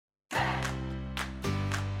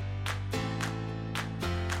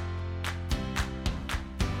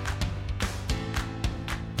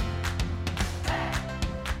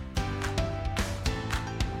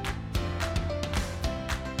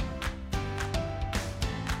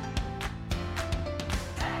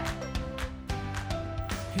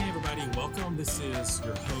welcome. This is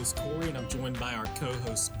your host, Corey, and I'm joined by our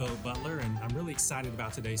co-host, Bo Butler. And I'm really excited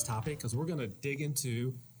about today's topic because we're going to dig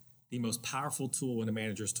into the most powerful tool in a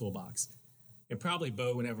manager's toolbox. And probably,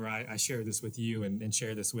 Bo, whenever I share this with you and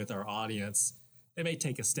share this with our audience, they may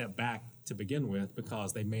take a step back to begin with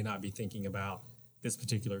because they may not be thinking about this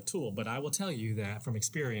particular tool. But I will tell you that from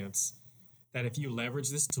experience, that if you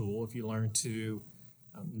leverage this tool, if you learn to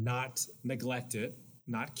not neglect it,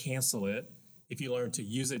 not cancel it, if you learn to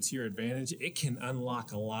use it to your advantage, it can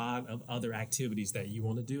unlock a lot of other activities that you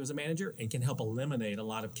want to do as a manager and can help eliminate a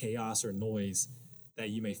lot of chaos or noise that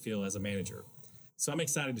you may feel as a manager. So I'm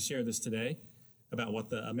excited to share this today about what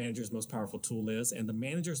the manager's most powerful tool is. And the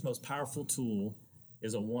manager's most powerful tool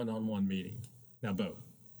is a one-on-one meeting. Now, Bo,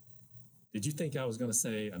 did you think I was going to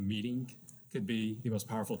say a meeting could be the most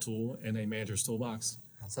powerful tool in a manager's toolbox?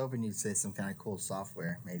 I was hoping you'd say some kind of cool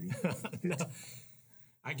software, maybe. No.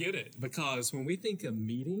 I get it, because when we think of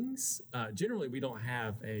meetings, generally we don't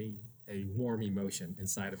have a warm emotion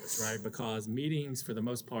inside of us, right? Because meetings, for the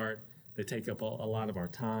most part, they take up a lot of our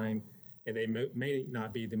time, and they may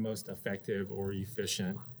not be the most effective or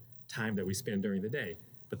efficient time that we spend during the day.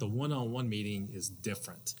 But the one-on-one meeting is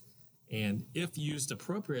different. And if used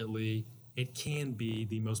appropriately, it can be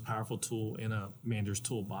the most powerful tool in a manager's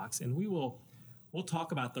toolbox. And we'll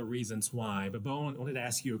talk about the reasons why, but Bo, I wanted to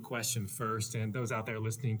ask you a question first, and those out there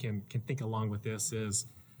listening can think along with this, is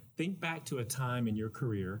think back to a time in your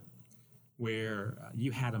career where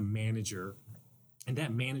you had a manager, and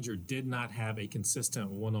that manager did not have a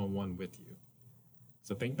consistent one-on-one with you.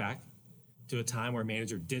 So think back to a time where a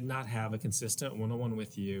manager did not have a consistent one-on-one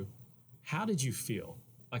with you. How did you feel?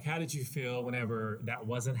 Like, how did you feel whenever that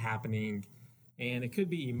wasn't happening? And it could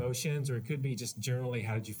be emotions, or it could be just generally,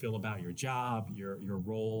 how did you feel about your job, your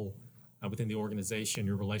role within the organization,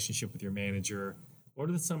 your relationship with your manager? What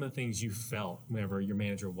are some of the things you felt whenever your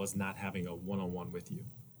manager was not having a one-on-one with you?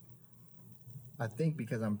 I think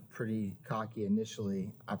because I'm pretty cocky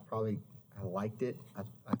initially, I liked it.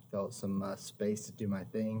 I felt some space to do my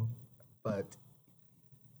thing. But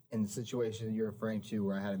in the situation you're referring to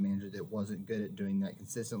where I had a manager that wasn't good at doing that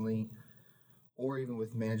consistently, or even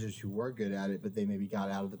with managers who were good at it, but they maybe got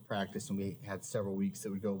out of the practice and we had several weeks that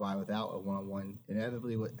would go by without a one-on-one,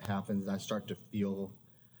 inevitably what happens is I start to feel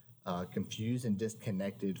confused and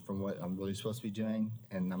disconnected from what I'm really supposed to be doing,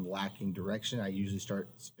 and I'm lacking direction. I usually start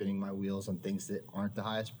spinning my wheels on things that aren't the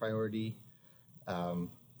highest priority.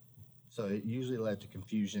 So it usually led to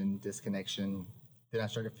confusion, disconnection. Then I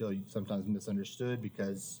start to feel sometimes misunderstood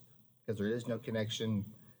because there is no connection.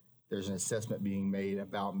 There's an assessment being made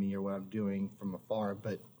about me or what I'm doing from afar,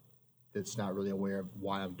 but that's not really aware of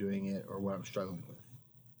why I'm doing it or what I'm struggling with.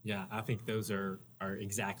 Yeah, I think those are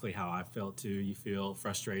exactly how I felt too. You feel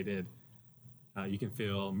frustrated. You can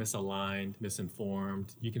feel misaligned,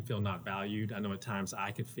 misinformed. You can feel not valued. I know at times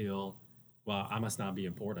I could feel, well, I must not be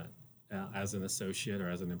important as an associate or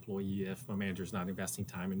as an employee if my manager's not investing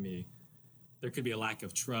time in me. There could be a lack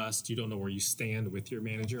of trust. You don't know where you stand with your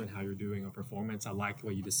manager and how you're doing on performance. I like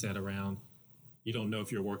what you just said around, you don't know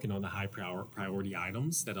if you're working on the high priority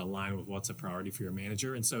items that align with what's a priority for your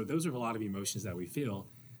manager. And so those are a lot of emotions that we feel.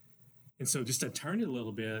 And so just to turn it a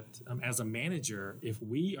little bit, as a manager, if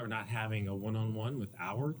we are not having a one-on-one with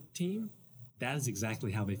our team, that is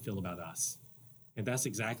exactly how they feel about us. And that's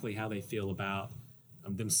exactly how they feel about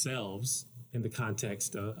themselves in the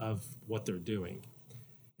context of what they're doing.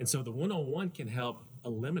 And so the one-on-one can help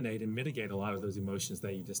eliminate and mitigate a lot of those emotions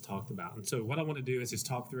that you just talked about. And so what I want to do is just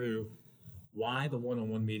talk through why the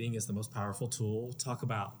one-on-one meeting is the most powerful tool, talk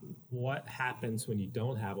about what happens when you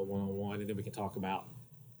don't have a one-on-one, and then we can talk about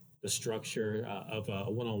the structure of a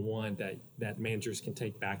one-on-one that managers can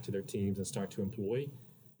take back to their teams and start to employ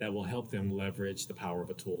that will help them leverage the power of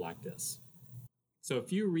a tool like this. So a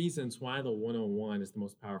few reasons why the one-on-one is the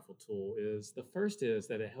most powerful tool is, the first is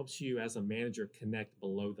that it helps you as a manager connect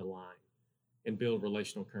below the line and build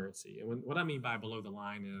relational currency. And what I mean by below the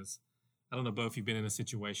line is, I don't know, Bo, if you've been in a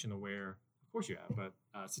situation where, of course you have, but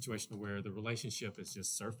a situation where the relationship is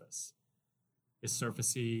just surface. It's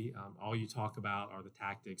surfacey. All you talk about are the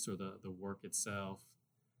tactics or the work itself,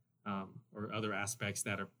 or other aspects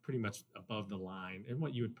that are pretty much above the line and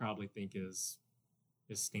what you would probably think is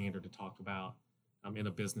standard to talk about in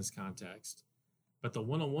a business context. But the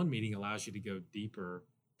one-on-one meeting allows you to go deeper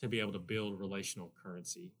to be able to build relational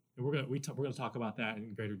currency. And we're going to talk about that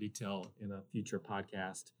in greater detail in a future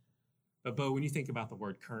podcast. But Bo, when you think about the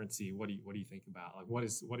word currency, what do you think about? Like, what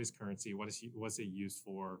is currency? What's it used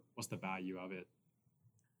for? What's the value of it?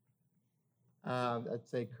 I'd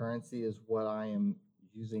say currency is what I am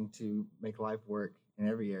using to make life work in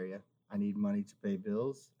every area. I need money to pay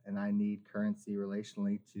bills, and I need currency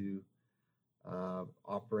relationally to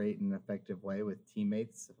operate in an effective way with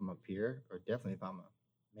teammates if I'm a peer, or definitely if I'm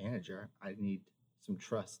a manager, I need some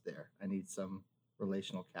trust there. I need some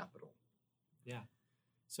relational capital. Yeah.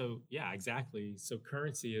 So yeah, exactly. So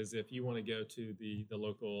currency is if you want to go to the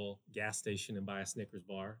local gas station and buy a Snickers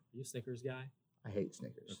bar. Are you a Snickers guy? I hate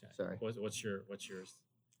Snickers. Okay. Sorry. What's yours?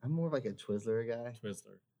 I'm more of like a Twizzler guy.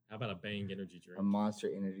 Twizzler. How about a Bang energy drink? A Monster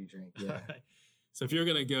energy drink. Yeah. All right. So if you're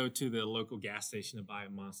going to go to the local gas station and buy a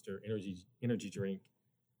Monster energy drink,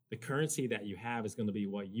 the currency that you have is going to be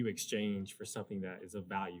what you exchange for something that is of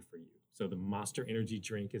value for you. So the Monster energy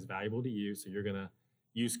drink is valuable to you, so you're going to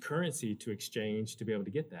use currency to exchange to be able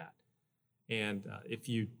to get that. And if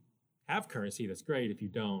you have currency, that's great. If you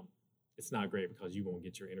don't, it's not great because you won't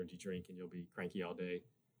get your energy drink and you'll be cranky all day,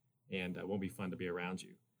 and it won't be fun to be around you.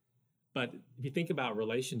 But if you think about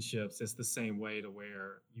relationships, it's the same way to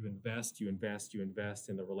where you invest in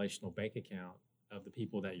the relational bank account of the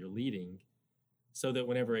people that you're leading, so that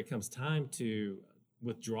whenever it comes time to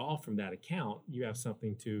withdraw from that account, you have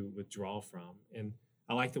something to withdraw from. And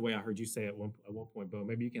I like the way I heard you say at one point, Bo,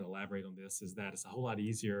 maybe you can elaborate on this, is that it's a whole lot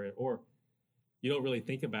easier, or you don't really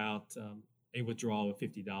think about a withdrawal of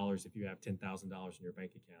 $50 if you have $10,000 in your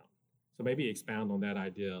bank account. So maybe expound on that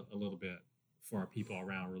idea a little bit for our people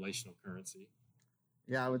around relational currency.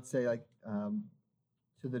 Yeah, I would say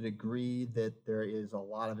to the degree that there is a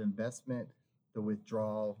lot of investment, the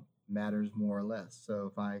withdrawal matters more or less. So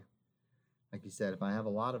if I, like you said, if I have a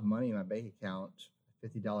lot of money in my bank account, a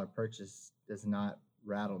 $50 purchase does not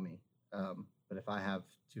rattle me. But if I have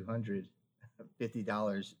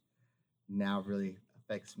 $250 now really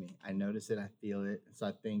affects me. I notice it, I feel it. So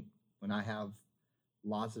I think when I have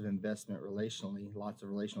lots of investment relationally, lots of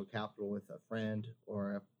relational capital with a friend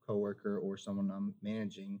or a coworker or someone I'm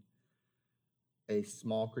managing, a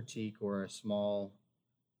small critique or a small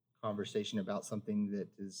conversation about something that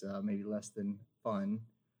is maybe less than fun,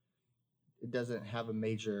 it doesn't have a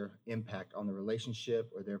major impact on the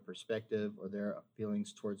relationship or their perspective or their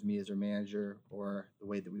feelings towards me as their manager or the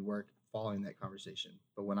way that we work following that conversation.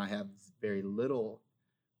 But when I have very little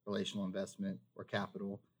relational investment or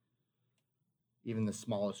capital, even the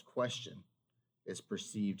smallest question is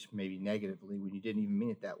perceived maybe negatively when you didn't even mean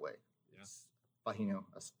it that way. Yeah. But,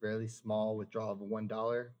 a fairly small withdrawal of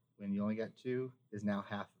 $1 when you only got $2 is now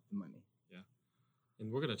half of the money. Yeah.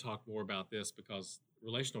 And we're going to talk more about this because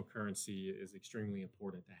relational currency is extremely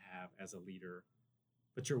important to have as a leader.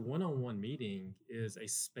 But your one-on-one meeting is a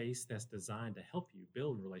space that's designed to help you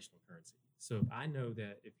build relational currency. So I know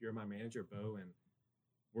that if you're my manager, Bo, and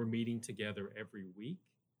we're meeting together every week,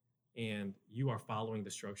 and you are following the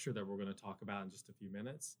structure that we're going to talk about in just a few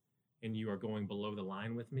minutes, and you are going below the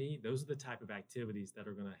line with me, those are the type of activities that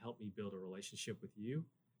are going to help me build a relationship with you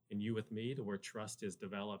and you with me, to where trust is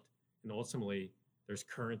developed. And ultimately, there's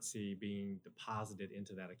currency being deposited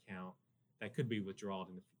into that account that could be withdrawn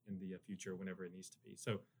in the future whenever it needs to be.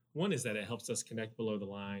 So one is that it helps us connect below the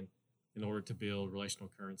line in order to build relational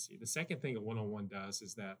currency. The second thing a one-on-one does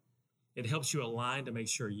is that it helps you align to make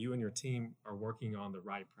sure you and your team are working on the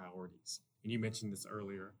right priorities. And you mentioned this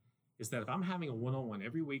earlier, is that if I'm having a one-on-one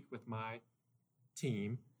every week with my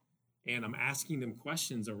team and I'm asking them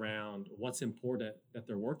questions around what's important that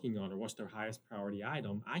they're working on or what's their highest priority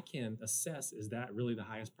item, I can assess, is that really the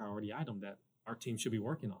highest priority item that our team should be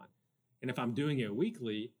working on? And if I'm doing it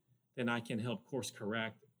weekly, then I can help course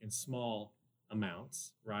correct in small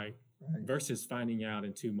amounts, right? Versus finding out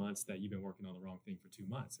in 2 months that you've been working on the wrong thing for 2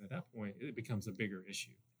 months. And at that point, it becomes a bigger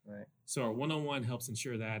issue. Right. So our one-on-one helps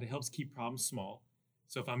ensure that. It helps keep problems small.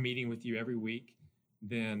 So if I'm meeting with you every week,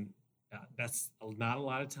 then that's not a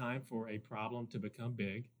lot of time for a problem to become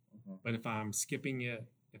big. Mm-hmm. But if I'm skipping it,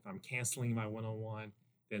 if I'm canceling my one-on-one,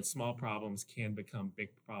 then small problems can become big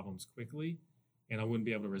problems quickly, and I wouldn't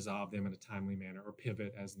be able to resolve them in a timely manner or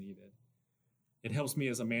pivot as needed. It helps me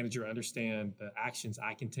as a manager understand the actions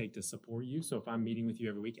I can take to support you. So if I'm meeting with you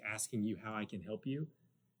every week, asking you how I can help you,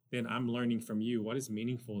 then I'm learning from you what is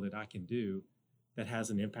meaningful that I can do that has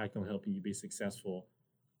an impact on helping you be successful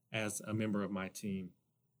as a member of my team.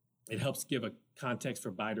 It helps give a context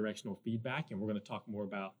for bidirectional feedback, and we're going to talk more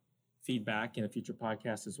about feedback in a future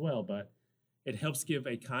podcast as well, but it helps give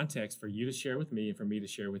a context for you to share with me and for me to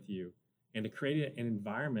share with you, and to create an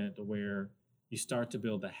environment where you start to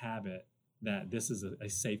build the habit that this is a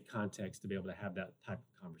safe context to be able to have that type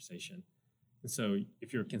of conversation. And so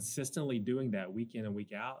if you're consistently doing that week in and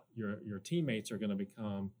week out, your teammates are going to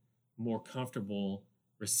become more comfortable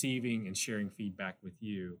receiving and sharing feedback with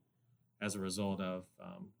you as a result of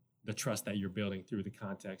the trust that you're building through the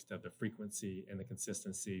context of the frequency and the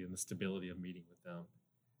consistency and the stability of meeting with them.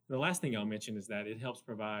 And the last thing I'll mention is that it helps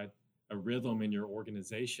provide a rhythm in your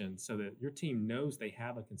organization so that your team knows they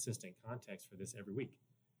have a consistent context for this every week.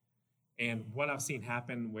 And what I've seen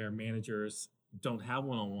happen where managers don't have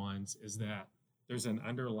one-on-ones is that there's an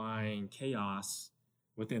underlying chaos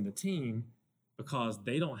within the team because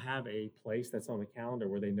they don't have a place that's on the calendar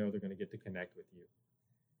where they know they're going to get to connect with you.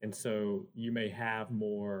 And so you may have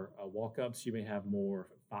more walk-ups, you may have more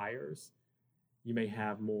fires, you may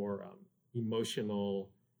have more emotional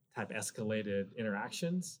type escalated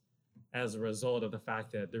interactions as a result of the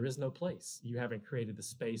fact that there is no place. You haven't created the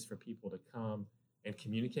space for people to come and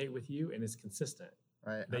communicate with you, and it's consistent.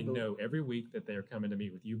 Right. They know every week that they're coming to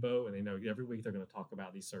meet with you, Bo, and they know every week they're going to talk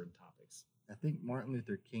about these certain topics. I think Martin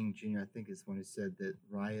Luther King Jr., I think, is one who said that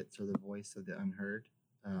riots are the voice of the unheard,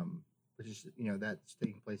 which is, that's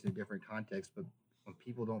taking place in a different context. But when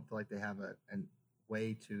people don't feel like they have a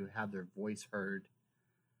way to have their voice heard,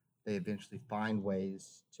 they eventually find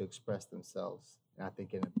ways to express themselves. And I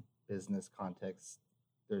think in a business context,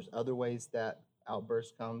 there's other ways that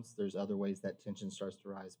outburst comes. There's other ways that tension starts to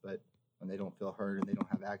rise. But when they don't feel heard and they don't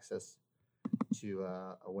have access to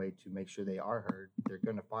a way to make sure they are heard, they're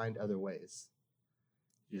going to find other ways.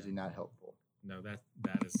 Usually not helpful. No, that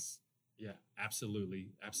is,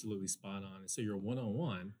 absolutely spot on. And so your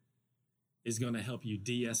one-on-one is going to help you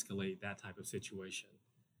de-escalate that type of situation.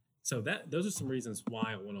 So those are some reasons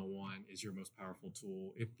why a one-on-one is your most powerful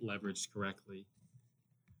tool if leveraged correctly.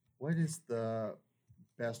 What is the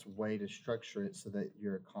best way to structure it so that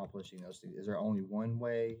you're accomplishing those things? Is there only one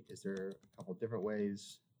way? Is there a couple different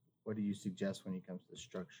ways? What do you suggest when it comes to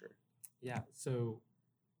structure? Yeah, so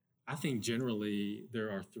I think generally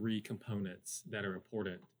there are three components that are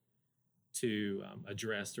important to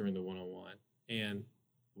address during the one-on-one. And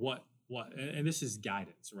and this is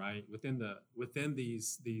guidance, right? Within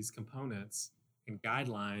these components and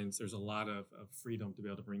guidelines, there's a lot of freedom to be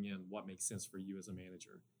able to bring in what makes sense for you as a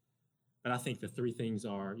manager. But I think the three things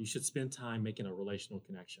are: you should spend time making a relational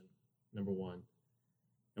connection, number one.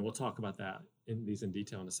 And we'll talk about that in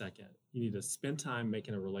detail in a second. You need to spend time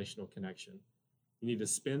making a relational connection. You need to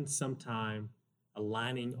spend some time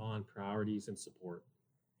aligning on priorities and support.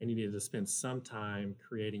 And you need to spend some time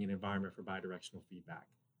creating an environment for bidirectional feedback.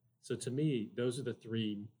 So to me, those are the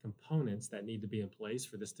three components that need to be in place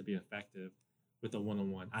for this to be effective with a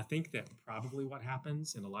one-on-one. I think that probably what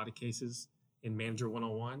happens in a lot of cases in manager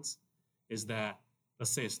one-on-ones is that,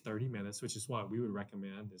 let's say it's 30 minutes, which is what we would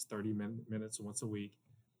recommend, is 30 minutes once a week,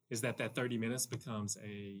 is that 30 minutes becomes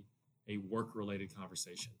a work-related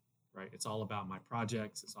conversation, right? It's all about my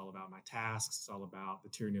projects. It's all about my tasks. It's all about the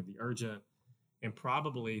tyranny of the urgent. And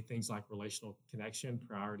probably things like relational connection,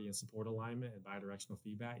 priority and support alignment, and bidirectional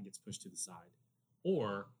feedback gets pushed to the side.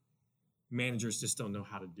 Or managers just don't know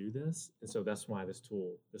how to do this. And so that's why this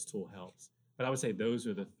tool helps. But I would say those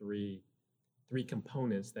are the three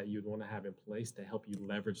components that you'd want to have in place to help you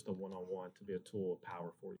leverage the one-on-one to be a tool of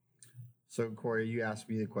power for you. So, Corey, you asked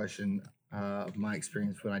me the question of my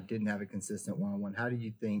experience when I didn't have a consistent one-on-one. How do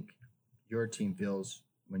you think your team feels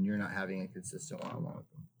when you're not having a consistent one-on-one with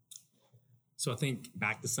them? So I think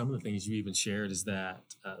back to some of the things you even shared is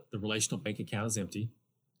that the relational bank account is empty.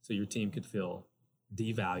 So your team could feel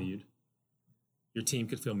devalued. Your team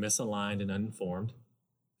could feel misaligned and uninformed.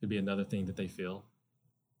 Could be another thing that they feel.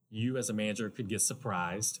 You as a manager could get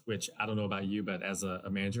surprised, which I don't know about you, but as a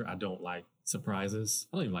manager, I don't like surprises.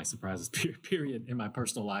 I don't even like surprises, period, in my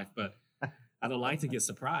personal life, but I don't like to get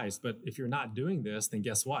surprised. But if you're not doing this, then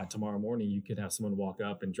guess what? Tomorrow morning, you could have someone walk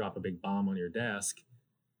up and drop a big bomb on your desk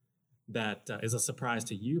that is a surprise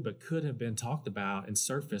to you, but could have been talked about and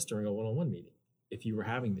surfaced during a one-on-one meeting if you were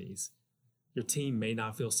having these. Your team may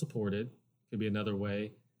not feel supported. Could be another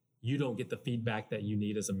way. You don't get the feedback that you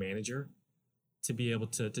need as a manager to be able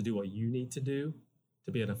to do what you need to do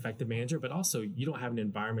to be an effective manager, but also you don't have an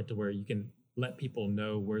environment to where you can let people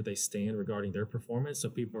know where they stand regarding their performance. So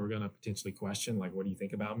people are going to potentially question, like, what do you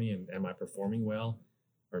think about me? And am I performing well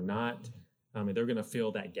or not? And they're going to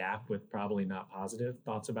fill that gap with probably not positive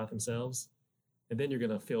thoughts about themselves. And then you're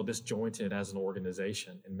going to feel disjointed as an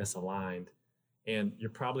organization and misaligned. And you're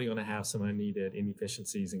probably going to have some unneeded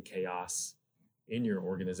inefficiencies and chaos in your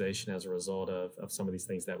organization as a result of some of these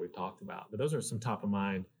things that we've talked about. But those are some top of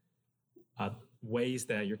mind ways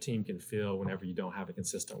that your team can feel whenever you don't have a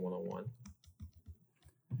consistent one-on-one.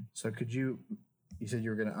 So you said you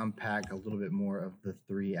were going to unpack a little bit more of the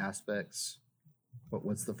three aspects.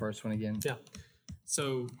 What's the first one again? Yeah.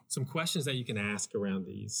 So some questions that you can ask around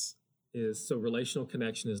these is, so relational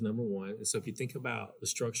connection is number one. And so if you think about the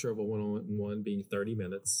structure of a one-on-one being 30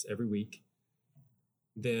 minutes every week,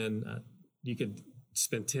 then you could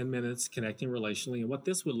spend 10 minutes connecting relationally. And what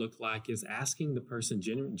this would look like is asking the person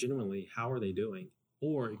genuinely, how are they doing?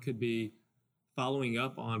 Or it could be following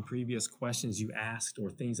up on previous questions you asked or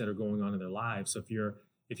things that are going on in their lives. So if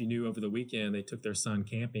you knew over the weekend they took their son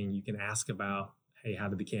camping, you can ask about, hey, how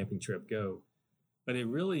did the camping trip go? But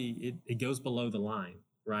it goes below the line,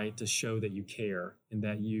 right? To show that you care and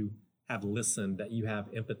that you have listened, that you have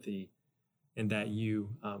empathy, and that you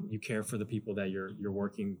care for the people that you're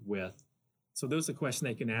working with. So those are questions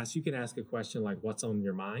that you can ask. You can ask a question like, what's on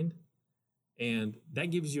your mind? And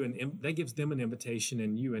that gives them an invitation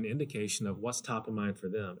and you an indication of what's top of mind for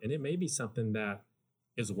them. And it may be something that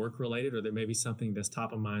is work related, or there may be something that's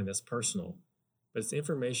top of mind that's personal. But it's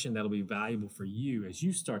information that'll be valuable for you as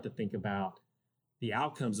you start to think about the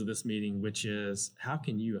outcomes of this meeting, which is how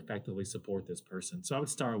can you effectively support this person? So I would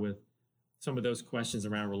start with some of those questions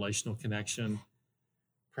around relational connection,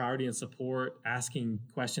 priority and support, asking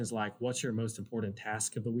questions like, what's your most important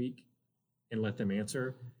task of the week? And let them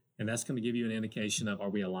answer. And that's going to give you an indication of, are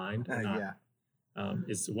we aligned or not?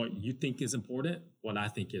 Is what you think is important what I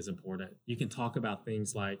think is important. You can talk about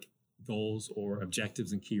things like goals or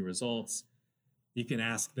objectives and key results. You can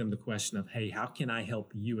ask them the question of, hey, how can I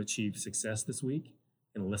help you achieve success this week?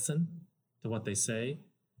 And listen to what they say,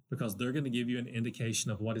 because they're going to give you an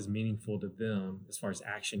indication of what is meaningful to them as far as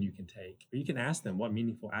action you can take. Or you can ask them, what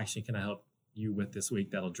meaningful action can I help you with this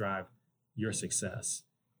week that'll drive your success?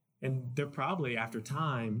 And they're probably, after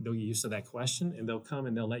time, they'll get used to that question and they'll come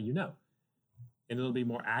and they'll let you know. And it'll be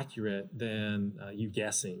more accurate than you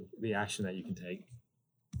guessing the action that you can take.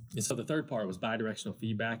 And so the third part was bidirectional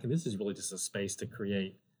feedback. And this is really just a space to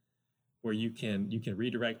create where you can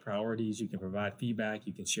redirect priorities, you can provide feedback,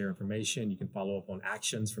 you can share information, you can follow up on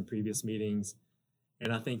actions from previous meetings.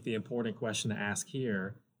 And I think the important question to ask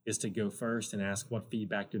here is to go first and ask, what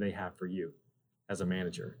feedback do they have for you as a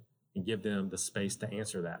manager? And give them the space to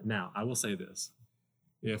answer that. Now, I will say this.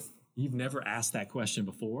 If you've never asked that question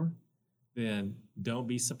before, then don't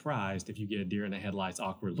be surprised if you get a deer in the headlights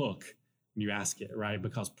awkward look when you ask it, right?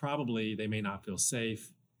 Because probably they may not feel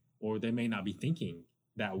safe or they may not be thinking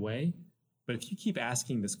that way. But if you keep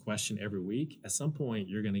asking this question every week, at some point,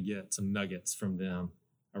 you're going to get some nuggets from them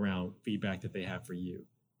around feedback that they have for you.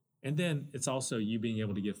 And then it's also you being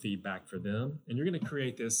able to give feedback for them. And you're going to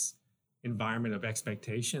create this environment of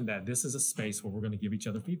expectation that this is a space where we're going to give each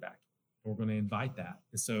other feedback. We're going to invite that.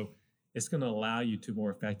 And so it's going to allow you to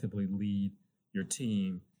more effectively lead your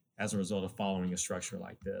team as a result of following a structure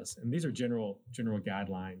like this. And these are general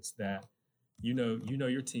guidelines that you know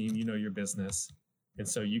your team, you know your business, and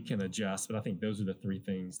so you can adjust. But I think those are the three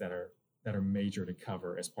things that are major to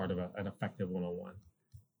cover as part of an effective one-on-one.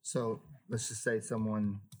 So let's just say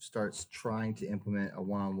someone starts trying to implement a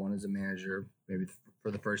one-on-one as a manager, maybe for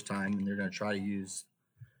the first time, and they're going to try to use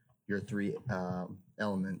your three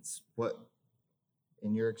elements. What,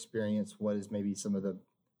 in your experience, what is maybe some of the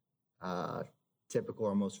typical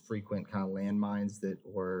or most frequent kind of landmines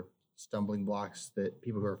or stumbling blocks that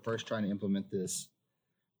people who are first trying to implement this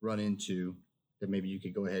run into, that maybe you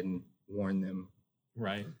could go ahead and warn them?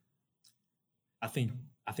 Right. I think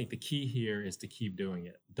the key here is to keep doing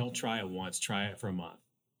it. Don't try it once, try it for a month,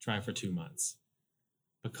 try it for 2 months.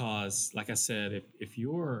 Because like I said, if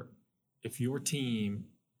your team,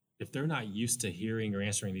 if they're not used to hearing or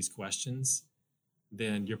answering these questions,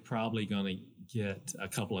 then you're probably going to get a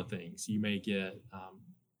couple of things. You may get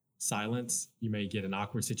silence, you may get an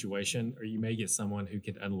awkward situation, or you may get someone who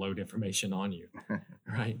can unload information on you,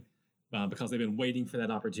 right? Because they've been waiting for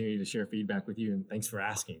that opportunity to share feedback with you, and thanks for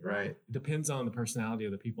asking, right? It depends on the personality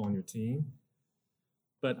of the people on your team.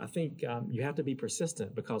 But I think you have to be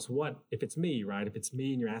persistent, because if it's me, right? If it's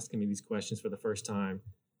me and you're asking me these questions for the first time,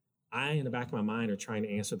 I, in the back of my mind, are trying to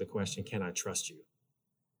answer the question, can I trust you?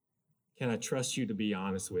 Can I trust you to be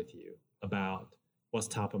honest with you about what's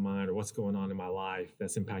top of mind or what's going on in my life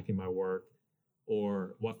that's impacting my work,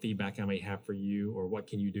 or what feedback I may have for you, or what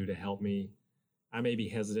can you do to help me? I may be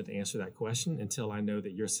hesitant to answer that question until I know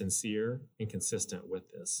that you're sincere and consistent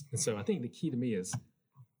with this. And so I think the key to me is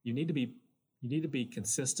you need to be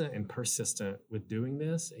consistent and persistent with doing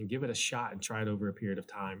this, and give it a shot and try it over a period of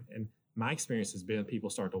time. And my experience has been people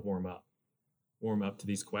start to warm up to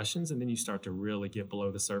these questions, and then you start to really get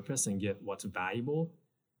below the surface and get what's valuable,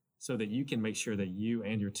 so that you can make sure that you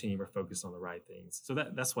and your team are focused on the right things. So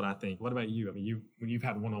that's what I think. What about you? I mean, when you've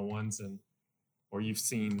had one-on-ones or you've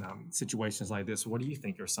seen situations like this, what do you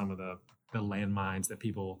think are some of the landmines that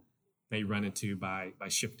people may run into by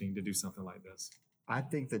shifting to do something like this? I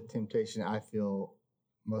think the temptation I feel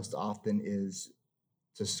most often is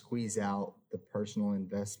to squeeze out the personal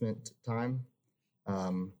investment time.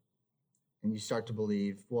 and you start to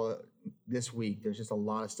believe, well, this week, there's just a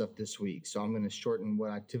lot of stuff this week. So I'm going to shorten what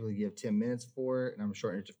I typically give 10 minutes for, and I'm going to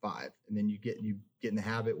shorten it to 5. And then you get in the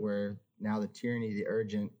habit where now the tyranny, the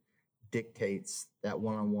urgent dictates that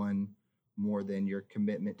one-on-one more than your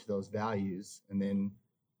commitment to those values. And then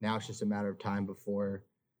now it's just a matter of time before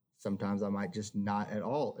sometimes I might just not at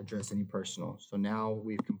all address any personal. So now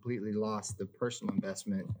we've completely lost the personal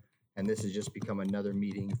investment, and this has just become another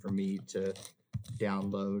meeting for me to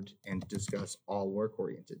download and discuss all work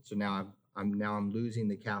oriented. So now I'm losing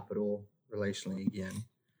the capital relationally again.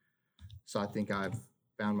 So I think I've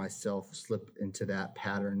found myself slip into that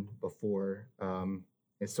pattern before. And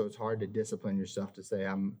so it's hard to discipline yourself to say,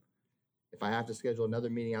 if I have to schedule another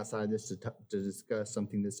meeting outside of this to discuss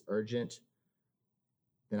something that's urgent,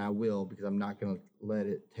 then I will, because I'm not going to let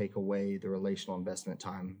it take away the relational investment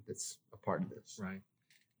time that's a part of this. Right.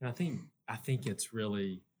 And I think it's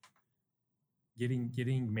really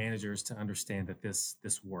getting managers to understand that this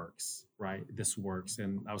works, right? This works.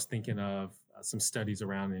 And I was thinking of some studies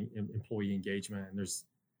around employee engagement, and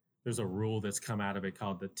there's a rule that's come out of it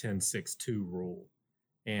called the 10-6-2 rule.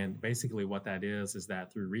 And basically what that is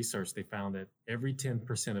that through research, they found that every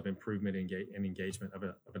 10% of improvement in engagement of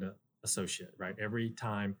an associate, right? Every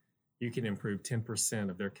time you can improve 10%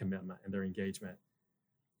 of their commitment and their engagement,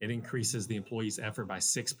 it increases the employee's effort by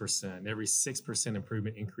 6%. Every 6%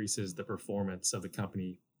 improvement increases the performance of the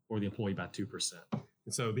company or the employee by 2%.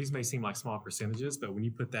 And so these may seem like small percentages, but when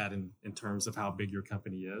you put that in terms of how big your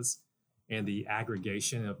company is and the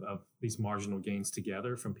aggregation of these marginal gains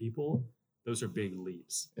together from people, those are big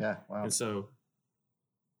leaps. Yeah, wow. And so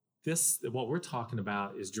what we're talking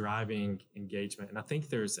about is driving engagement. And I think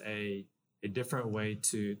there's a different way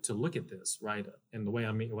to look at this, right? And what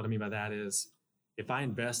I mean by that is, if I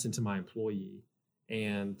invest into my employee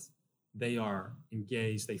and they are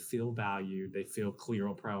engaged, they feel valued, they feel clear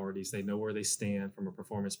on priorities, they know where they stand from a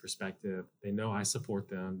performance perspective, they know I support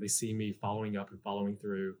them, they see me following up and following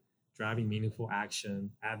through, driving meaningful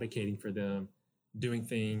action, advocating for them, doing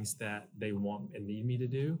things that they want and need me to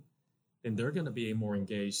do, then they're going to be a more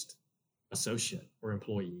engaged associate or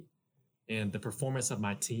employee. And the performance of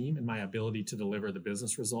my team and my ability to deliver the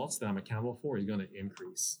business results that I'm accountable for is going to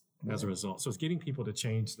increase as a result. So it's getting people to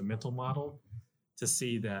change the mental model to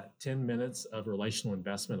see that 10 minutes of relational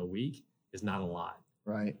investment a week is not a lot.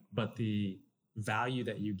 Right. But the value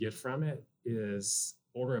that you get from it is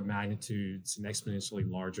order of magnitudes and exponentially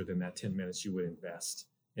larger than that 10 minutes you would invest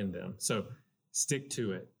in them. So stick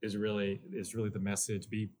to it is really the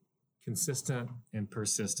message. Be consistent and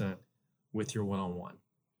persistent with your one-on-one.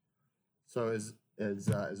 So is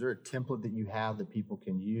there a template that you have that people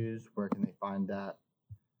can use? Where can they find that?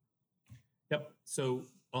 Yep. So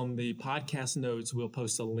on the podcast notes, we'll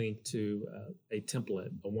post a link to a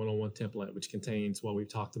template, a one-on-one template, which contains what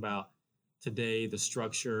we've talked about today, the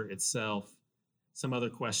structure itself, some other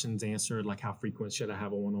questions answered, like how frequent should I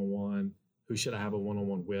have a one-on-one? Who should I have a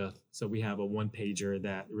one-on-one with? So we have a one-pager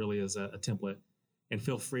that really is a template. And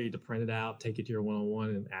feel free to print it out, take it to your one-on-one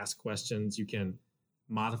and ask questions. You can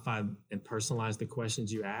modify and personalize the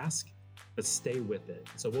questions you ask, but stay with it.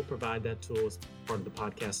 So we'll provide that tool as part of the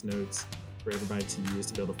podcast notes for everybody to use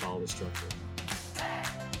to be able to follow the structure.